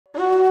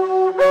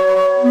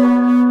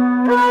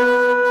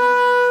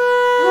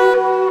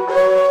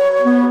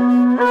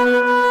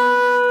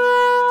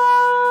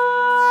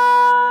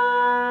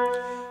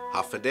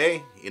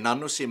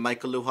Ano si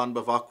Michael Lujan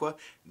Bevacqua,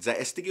 za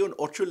estigiun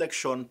ocho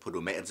leksyon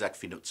pudumeedzak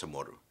finut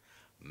CHamoru.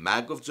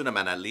 Magov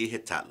zunamana li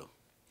hitalo.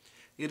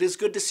 It is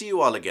good to see you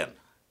all again.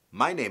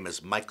 My name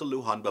is Michael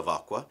Lujan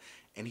Bevacqua,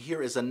 and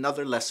here is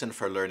another lesson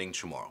for learning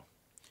CHamoru.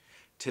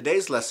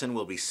 Today's lesson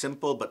will be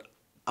simple but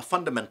a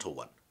fundamental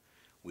one.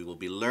 We will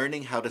be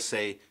learning how to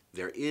say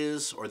there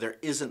is or there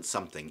isn't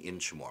something in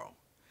CHamoru.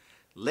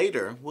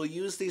 Later, we'll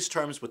use these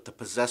terms with the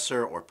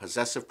possessor or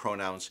possessive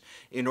pronouns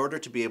in order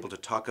to be able to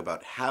talk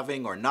about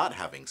having or not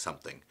having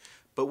something,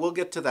 but we'll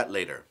get to that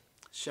later.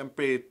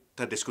 Siyempre,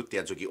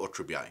 tadiskutia jogi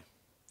otro biay.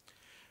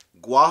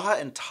 Guaha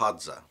and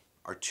tadza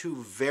are two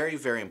very,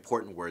 very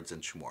important words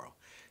in CHamoru.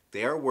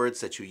 They are words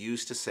that you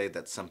use to say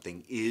that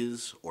something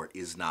is or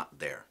is not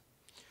there.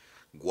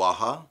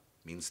 Guaha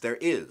means there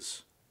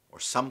is,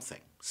 or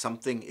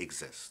something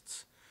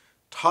exists.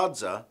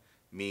 Tadza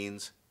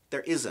means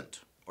there isn't,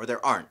 or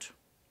there aren't,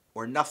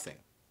 or nothing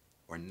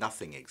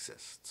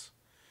exists.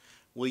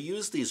 We'll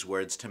use these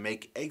words to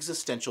make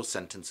existential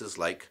sentences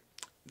like,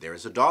 there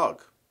is a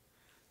dog,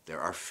 there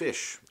are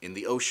fish in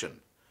the ocean,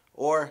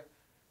 or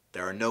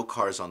there are no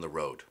cars on the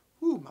road.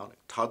 Mounting,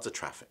 tadza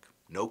traffic,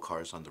 no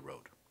cars on the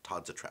road,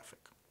 tadza traffic.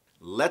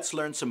 Let's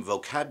learn some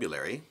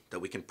vocabulary that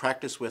we can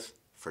practice with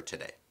for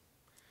today.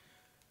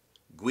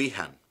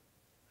 Guihan,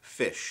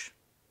 fish.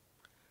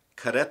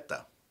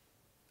 Careta,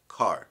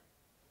 car.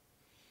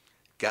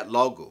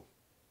 Gatlogu,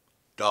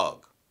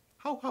 dog.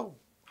 How, how,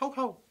 how,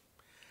 how.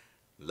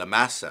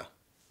 Lamasa,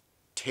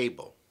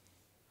 table.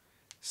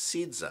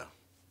 Sidza,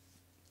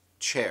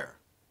 chair.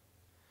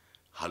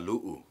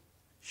 Halu'u,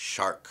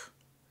 shark.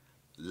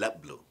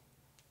 Lepblu,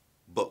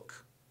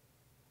 book.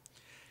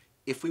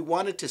 If we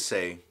wanted to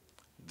say,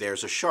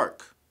 there's a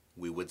shark,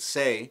 we would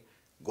say,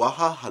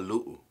 guaha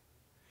halu'u.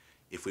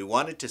 If we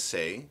wanted to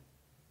say,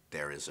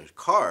 there is a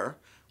car,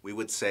 we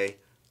would say,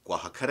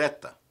 guaha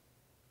careta.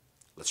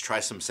 Let's try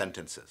some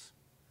sentences.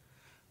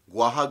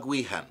 Guaha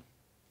guihan,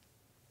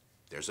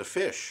 there's a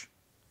fish.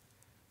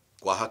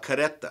 Guaha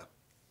careta,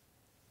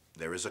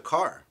 there is a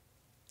car.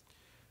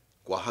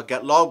 Guaha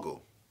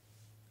gatlogu,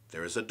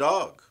 there is a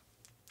dog.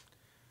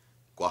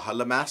 Guaha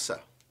lamasa,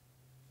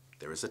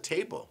 there is a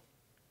table.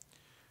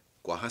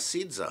 Guaha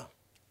sidza,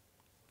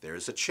 there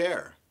is a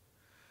chair.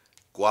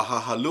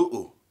 Guaha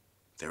halu'u,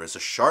 there is a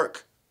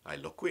shark. Ay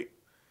lokwi.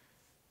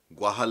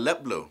 Guaha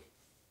lepblu,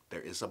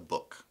 there is a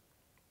book.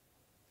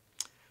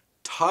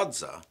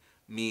 Tadza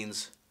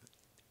means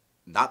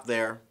not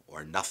there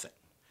or nothing.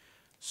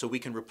 So we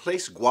can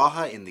replace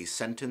guaha in these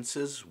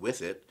sentences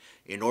with it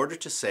in order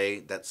to say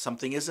that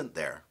something isn't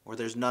there or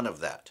there's none of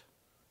that.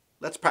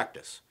 Let's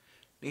practice.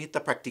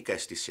 Nihita praktika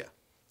estisya.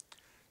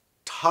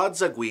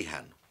 Tadza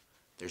guihan,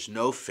 there's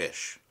no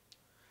fish.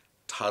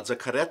 Tadza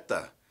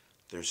careta,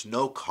 there's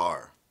no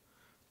car.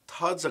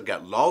 Tadza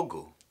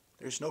gatlogu,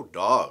 there's no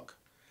dog.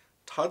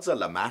 Tadza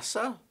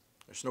lamasa,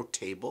 there's no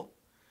table.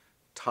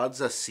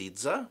 Tadza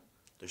sidza,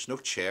 there's no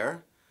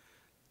chair.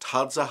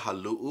 Tadza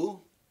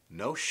halu'u,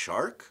 no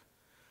shark.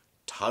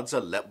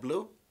 Tadza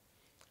lepblu,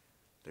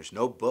 there's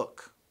no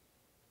book.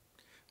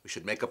 We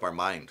should make up our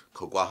mind.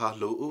 Koguaha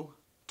halu'u,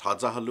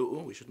 tadza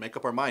halu'u, we should make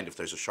up our mind if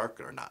there's a shark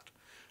or not,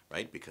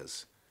 right?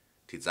 Because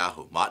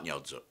tidzahu,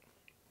 matnyaudzu.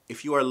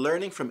 If you are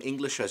learning from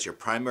English as your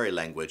primary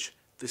language,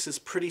 this is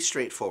pretty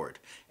straightforward,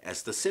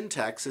 as the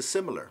syntax is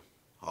similar.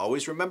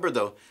 Always remember,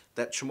 though,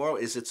 that CHamoru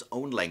is its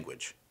own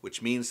language,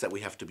 which means that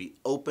we have to be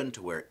open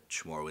to where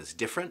CHamoru is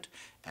different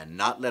and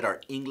not let our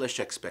English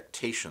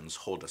expectations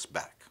hold us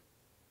back.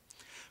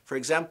 For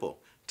example,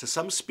 to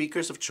some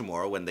speakers of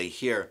CHamoru, when they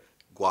hear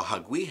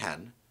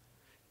guahaguihan,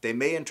 they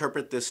may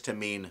interpret this to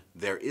mean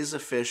there is a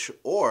fish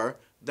or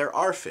there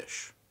are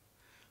fish.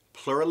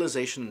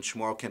 Pluralization in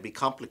CHamoru can be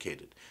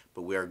complicated,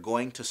 but we are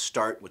going to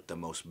start with the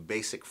most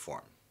basic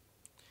form.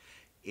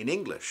 In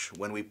English,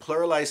 when we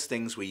pluralize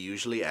things, we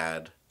usually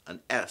add an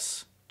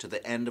S to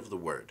the end of the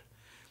word.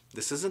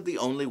 This isn't the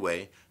only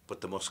way, but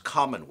the most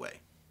common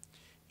way.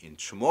 In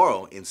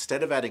CHamoru,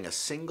 instead of adding a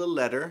single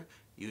letter,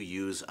 you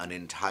use an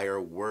entire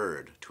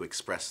word to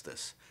express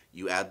this.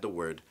 You add the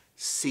word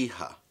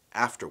siha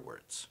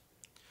afterwards.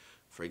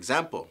 For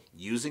example,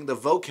 using the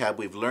vocab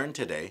we've learned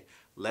today,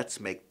 let's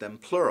make them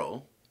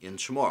plural in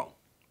CHamoru.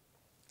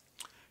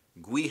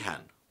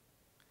 Guihan,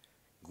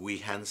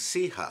 guihan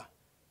siha,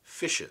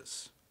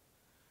 fishes.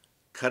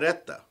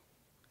 Careta,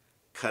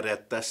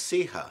 careta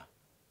siha,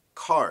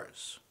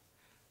 cars.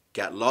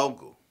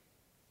 Gatlogu,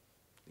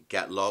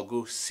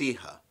 gatlogu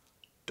siha,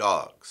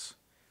 dogs.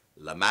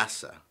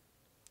 Lamasa,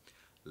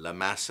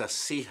 lamasa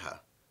siha,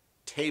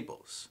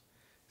 tables.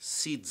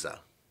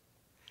 Sidza,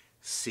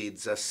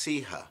 sidza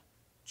siha,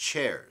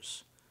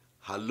 chairs.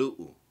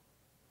 Halu'u,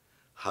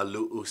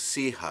 halu'u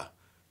siha,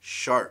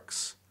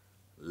 sharks.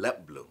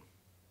 Lepblu,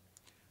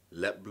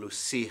 lepblu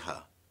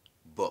siha,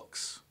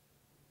 books.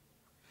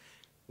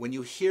 When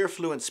you hear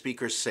fluent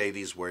speakers say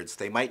these words,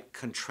 they might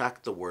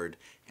contract the word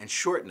and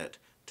shorten it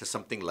to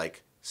something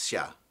like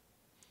sya,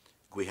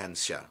 guihan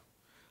sya,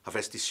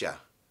 hafesti sya.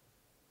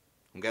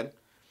 Okay?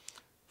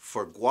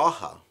 For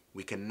guaha,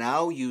 we can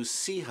now use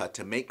siha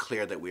to make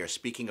clear that we are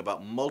speaking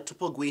about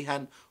multiple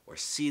guihan or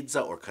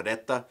sidza or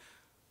careta.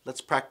 Let's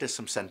practice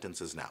some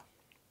sentences now.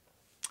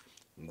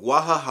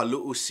 Guaha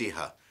halu'u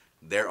siha.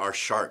 There are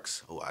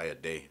sharks. Oh, ay a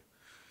day.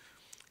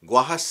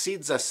 Guaha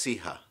sidza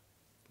siha.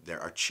 There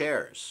are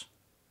chairs.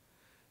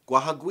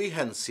 Guaha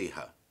guihan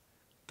siha.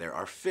 There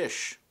are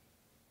fish.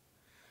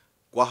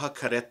 Guaha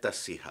careta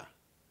siha.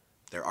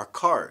 There are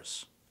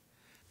cars.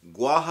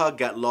 Guaha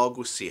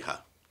gatlogu siha.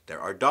 There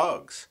are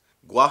dogs.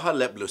 Guaha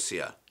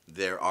leplusia.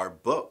 There are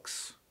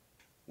books.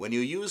 When you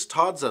use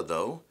tadza,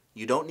 though,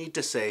 you don't need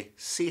to say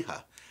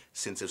siha,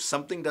 since if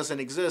something doesn't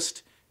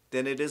exist,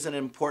 then it isn't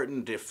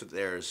important if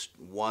there's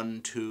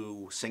one,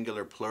 two,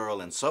 singular, plural,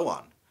 and so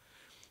on.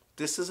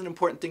 This is an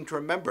important thing to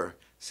remember,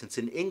 since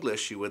in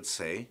English you would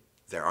say,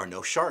 there are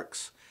no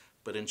sharks.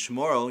 But in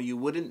CHamoru, you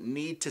wouldn't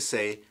need to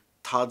say,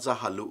 tadza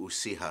halu'u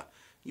siha.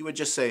 You would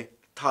just say,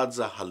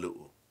 tadza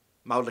halu'u.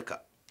 Maulika.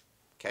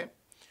 Okay?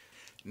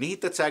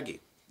 Nihitatsagi.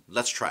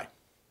 Let's try.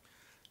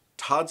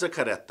 Tadza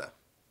careta.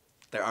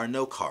 There are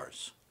no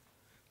cars.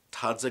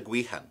 Tadza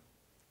guihan.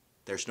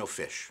 There's no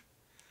fish.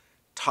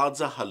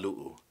 Tadza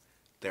halu'u.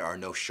 There are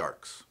no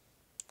sharks.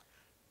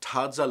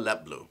 Tadza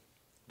leplu.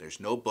 There's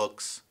no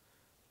books.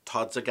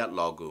 Tadza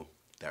gatlogu.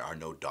 There are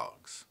no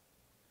dogs.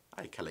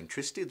 Ay, kaling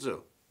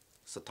tristidzu.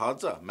 Sa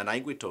tadza,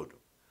 manaigwi todu.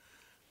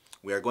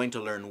 We are going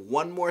to learn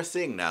one more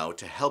thing now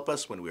to help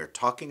us when we are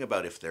talking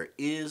about if there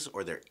is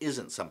or there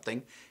isn't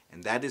something,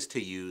 and that is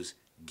to use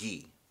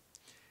gi.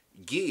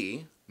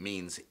 Gi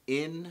means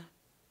in,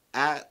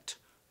 at,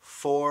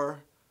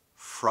 for,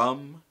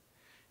 from.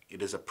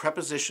 It is a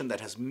preposition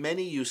that has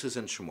many uses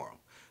in CHamoru,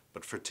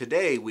 but for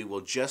today we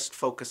will just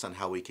focus on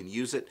how we can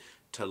use it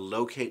to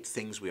locate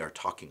things we are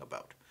talking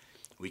about.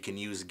 We can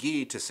use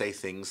gi to say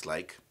things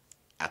like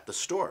at the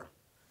store,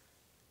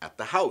 at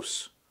the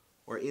house,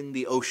 or in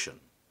the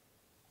ocean.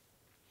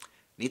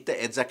 Nita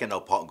edzak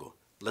no pongo.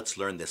 Let's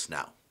learn this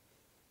now.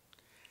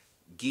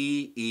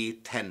 Gi I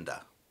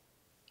tenda.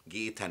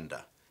 Gi I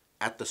tenda.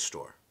 At the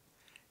store.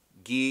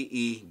 Gi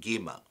I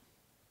gima.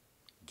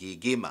 Gi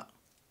gima.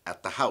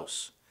 At the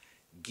house.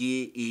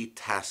 Gi I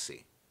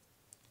tasi.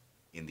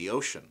 In the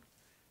ocean.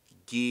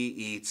 Gi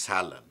I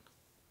tsalan.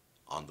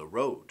 On the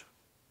road.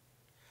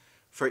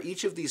 For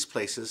each of these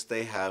places,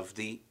 they have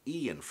the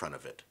E in front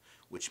of it,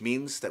 which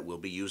means that we'll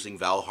be using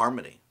vowel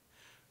harmony.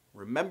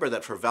 Remember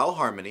that for vowel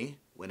harmony,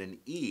 when an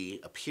E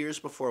appears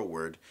before a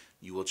word,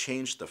 you will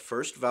change the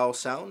first vowel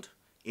sound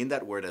in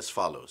that word as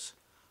follows.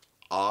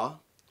 A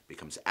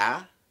becomes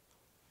A,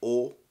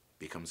 O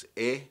becomes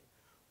E,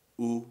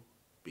 U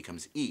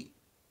becomes E.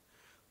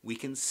 We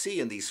can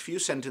see in these few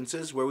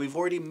sentences where we've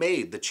already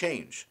made the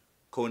change.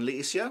 Koenli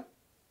isya?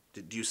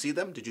 Did you see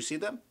them? Did you see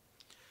them?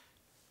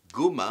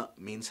 Guma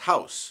means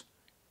house.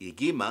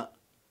 Igima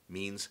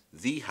means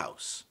the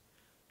house.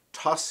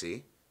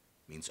 Tasi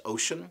means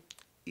ocean.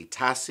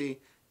 Itasi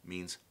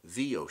means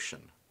the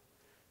ocean.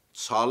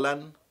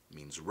 Tsalan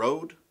means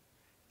road.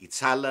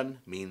 Itsalan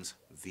means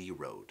the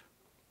road.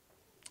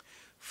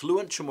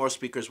 Fluent CHamoru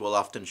speakers will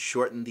often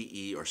shorten the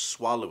E or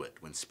swallow it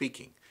when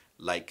speaking,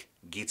 like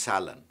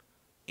gitsalan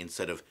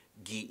instead of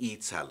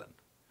giitsalan.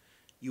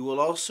 You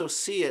will also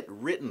see it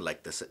written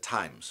like this at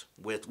times,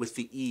 with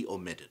the E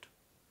omitted.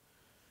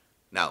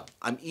 Now,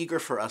 I'm eager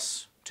for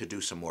us to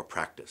do some more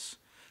practice.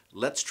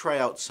 Let's try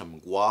out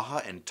some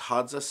guaha and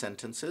tadza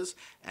sentences,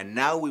 and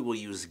now we will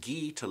use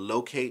gi to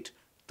locate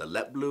the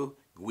leplu,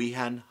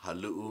 guihan,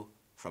 halu'u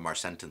from our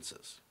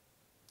sentences.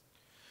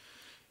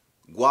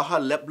 Guaha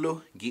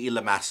leplu gi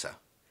ilamasa.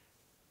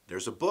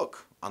 There's a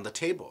book on the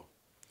table.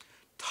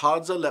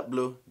 Tadza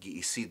leplu gi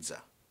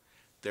isidza.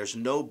 There's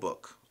no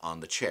book on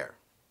the chair.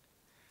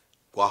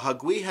 Guaha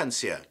guihan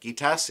sia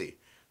gitasi.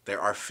 There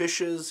are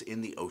fishes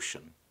in the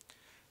ocean.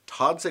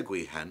 Tadza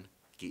guihan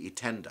gi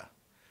itenda.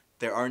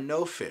 There are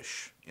no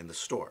fish in the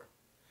store.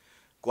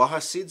 Guaha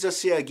sidza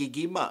sia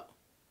gigima.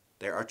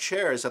 There are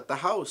chairs at the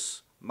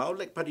house.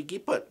 Maulek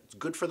parigiput. It's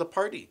good for the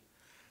party.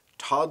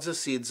 Tadza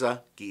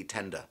sidza gi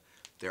itenda.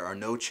 There are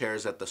no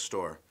chairs at the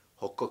store.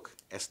 Hokuk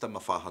esta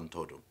mafahan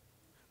todu.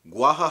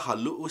 Guaha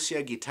halu'u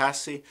sia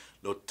gitasi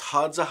lo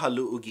tadza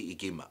halu'u gi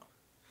igima.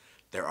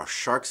 There are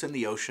sharks in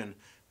the ocean,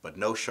 but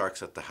no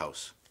sharks at the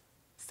house.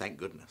 Thank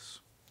goodness.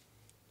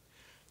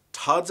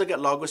 Tadza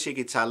gatlogu sia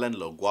gitalan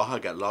lo guaha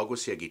gatlogu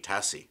sia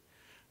gitasi.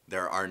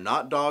 There are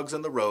not dogs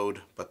on the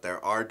road, but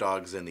there are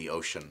dogs in the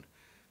ocean.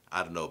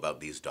 I don't know about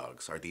these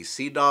dogs. Are these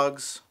sea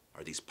dogs?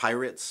 Are these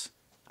pirates?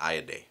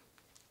 Ayade.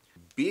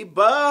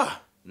 Biba!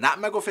 Not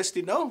mago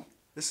festino.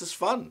 This is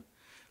fun.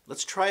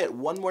 Let's try it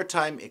one more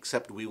time,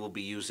 except we will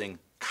be using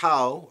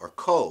kao or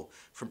ko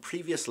from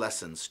previous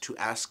lessons to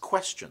ask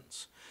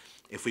questions.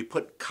 If we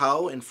put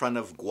kao in front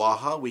of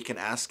guaha, we can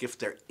ask if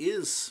there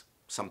is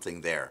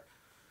something there,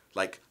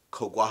 like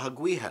ko guaha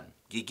guihan,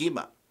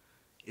 gigima.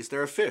 Is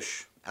there a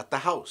fish at the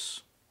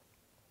house?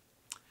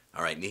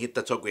 All right,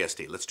 nihita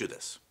toguyesti. Let's do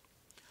this.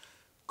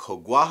 Ko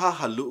guaha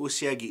halu'u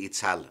sia gi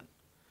itsalan.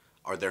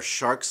 Are there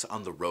sharks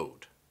on the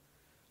road?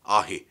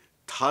 Ahi,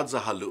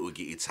 tadza halu'u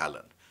gi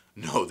itsalan.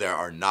 No, there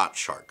are not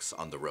sharks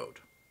on the road.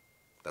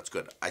 That's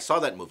good. I saw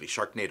that movie,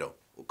 Sharknado.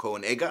 Ko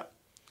and ega?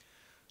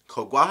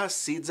 Ko gwaha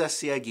sidza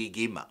sia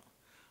gigima.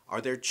 Are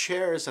there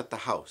chairs at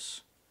the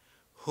house?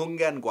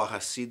 Hungan gwaha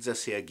sidza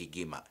sia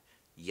gigima.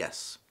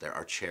 Yes, there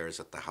are chairs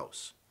at the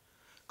house.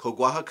 Ko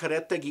gwaha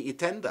kareta gi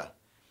itenda.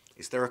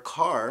 Is there a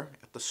car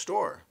at the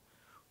store?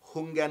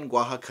 Hungan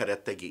gwaha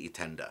kareta gi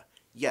itenda.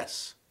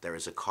 Yes, there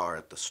is a car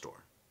at the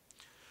store.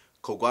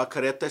 Ko gwaha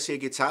kareta sia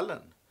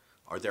gitalan.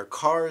 Are there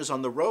cars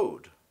on the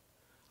road?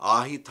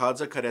 Ahi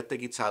tadza kareta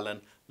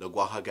gitalan lo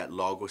gwaha gat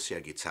logo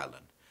sia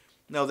gitalan.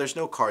 No, there's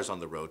no cars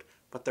on the road,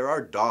 but there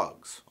are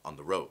dogs on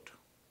the road.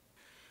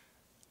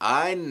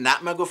 Ay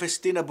natmago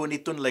festina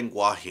bonitun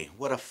lenguaje.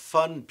 What a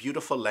fun,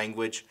 beautiful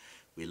language.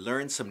 We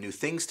learned some new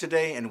things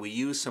today, and we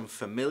used some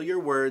familiar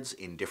words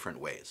in different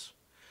ways.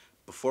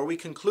 Before we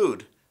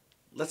conclude,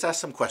 let's ask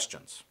some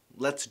questions.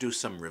 Let's do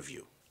some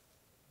review.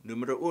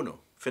 Numero uno,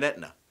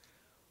 finetna.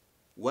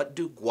 What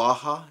do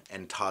gwaha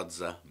and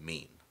tadza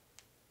mean?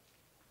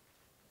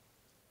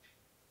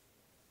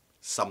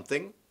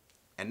 Something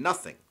and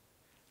nothing.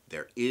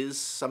 There is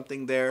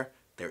something there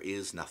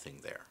is nothing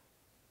there.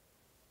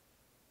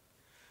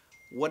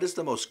 What is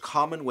the most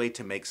common way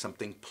to make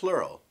something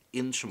plural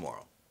in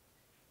CHamoru?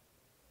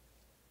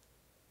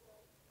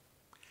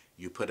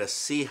 You put a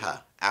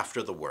siha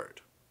after the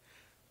word.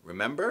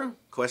 Remember?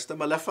 Cuesta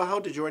malefa, how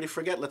did you already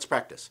forget? Let's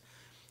practice.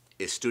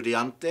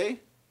 Estudiante,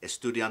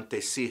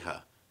 estudiante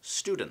siha.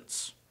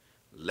 Students.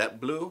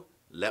 Letblu,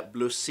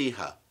 letblu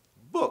siha.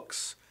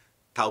 Books.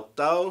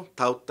 Tautau,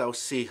 tautau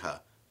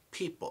siha.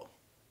 People.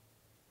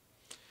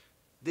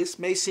 This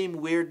may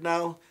seem weird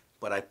now,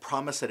 but I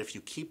promise that if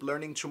you keep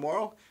learning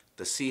CHamoru,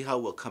 the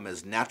siha will come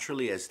as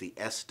naturally as the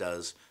S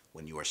does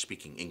when you are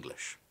speaking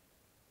English.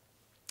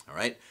 All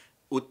right?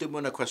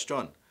 Última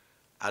question.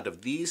 Out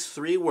of these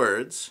three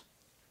words,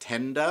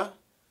 tenda,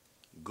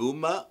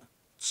 guma,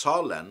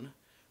 tsolen,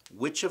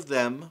 which of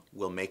them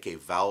will make a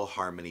vowel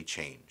harmony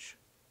change?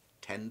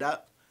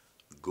 Tenda,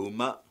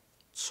 guma,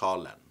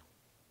 tsolen.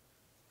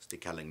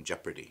 Stikaling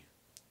Jeopardy.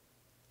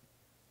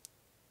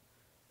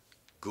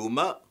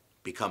 Guma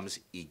becomes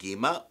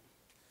igima,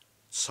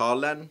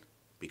 tsolen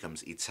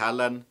becomes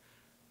itzalan,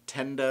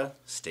 tenda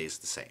stays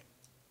the same.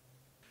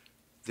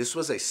 This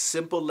was a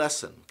simple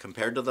lesson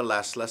compared to the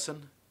last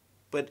lesson,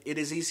 but it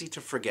is easy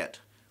to forget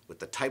with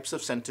the types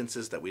of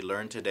sentences that we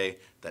learned today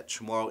that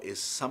CHamoru is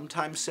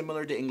sometimes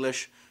similar to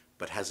English,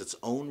 but has its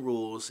own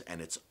rules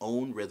and its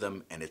own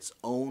rhythm and its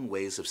own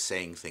ways of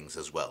saying things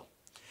as well.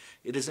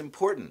 It is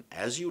important,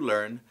 as you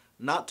learn,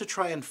 not to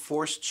try and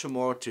force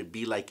CHamoru to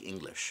be like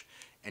English,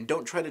 and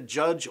don't try to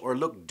judge or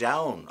look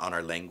down on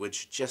our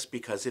language just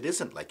because it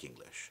isn't like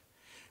English.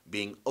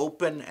 Being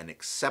open and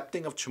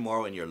accepting of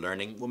CHamoru in your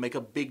learning will make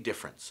a big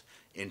difference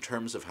in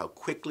terms of how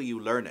quickly you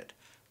learn it.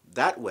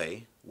 That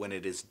way, when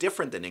it is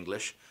different than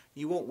English,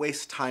 you won't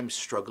waste time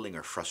struggling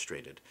or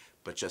frustrated,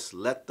 but just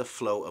let the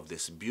flow of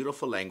this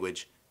beautiful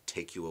language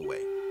take you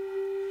away.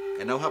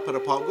 Enoha para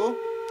Paugo,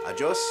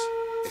 adios,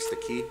 este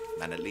aquí,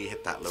 manali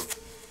hetatlo.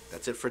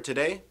 That's it for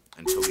today,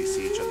 until we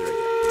see each other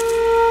again.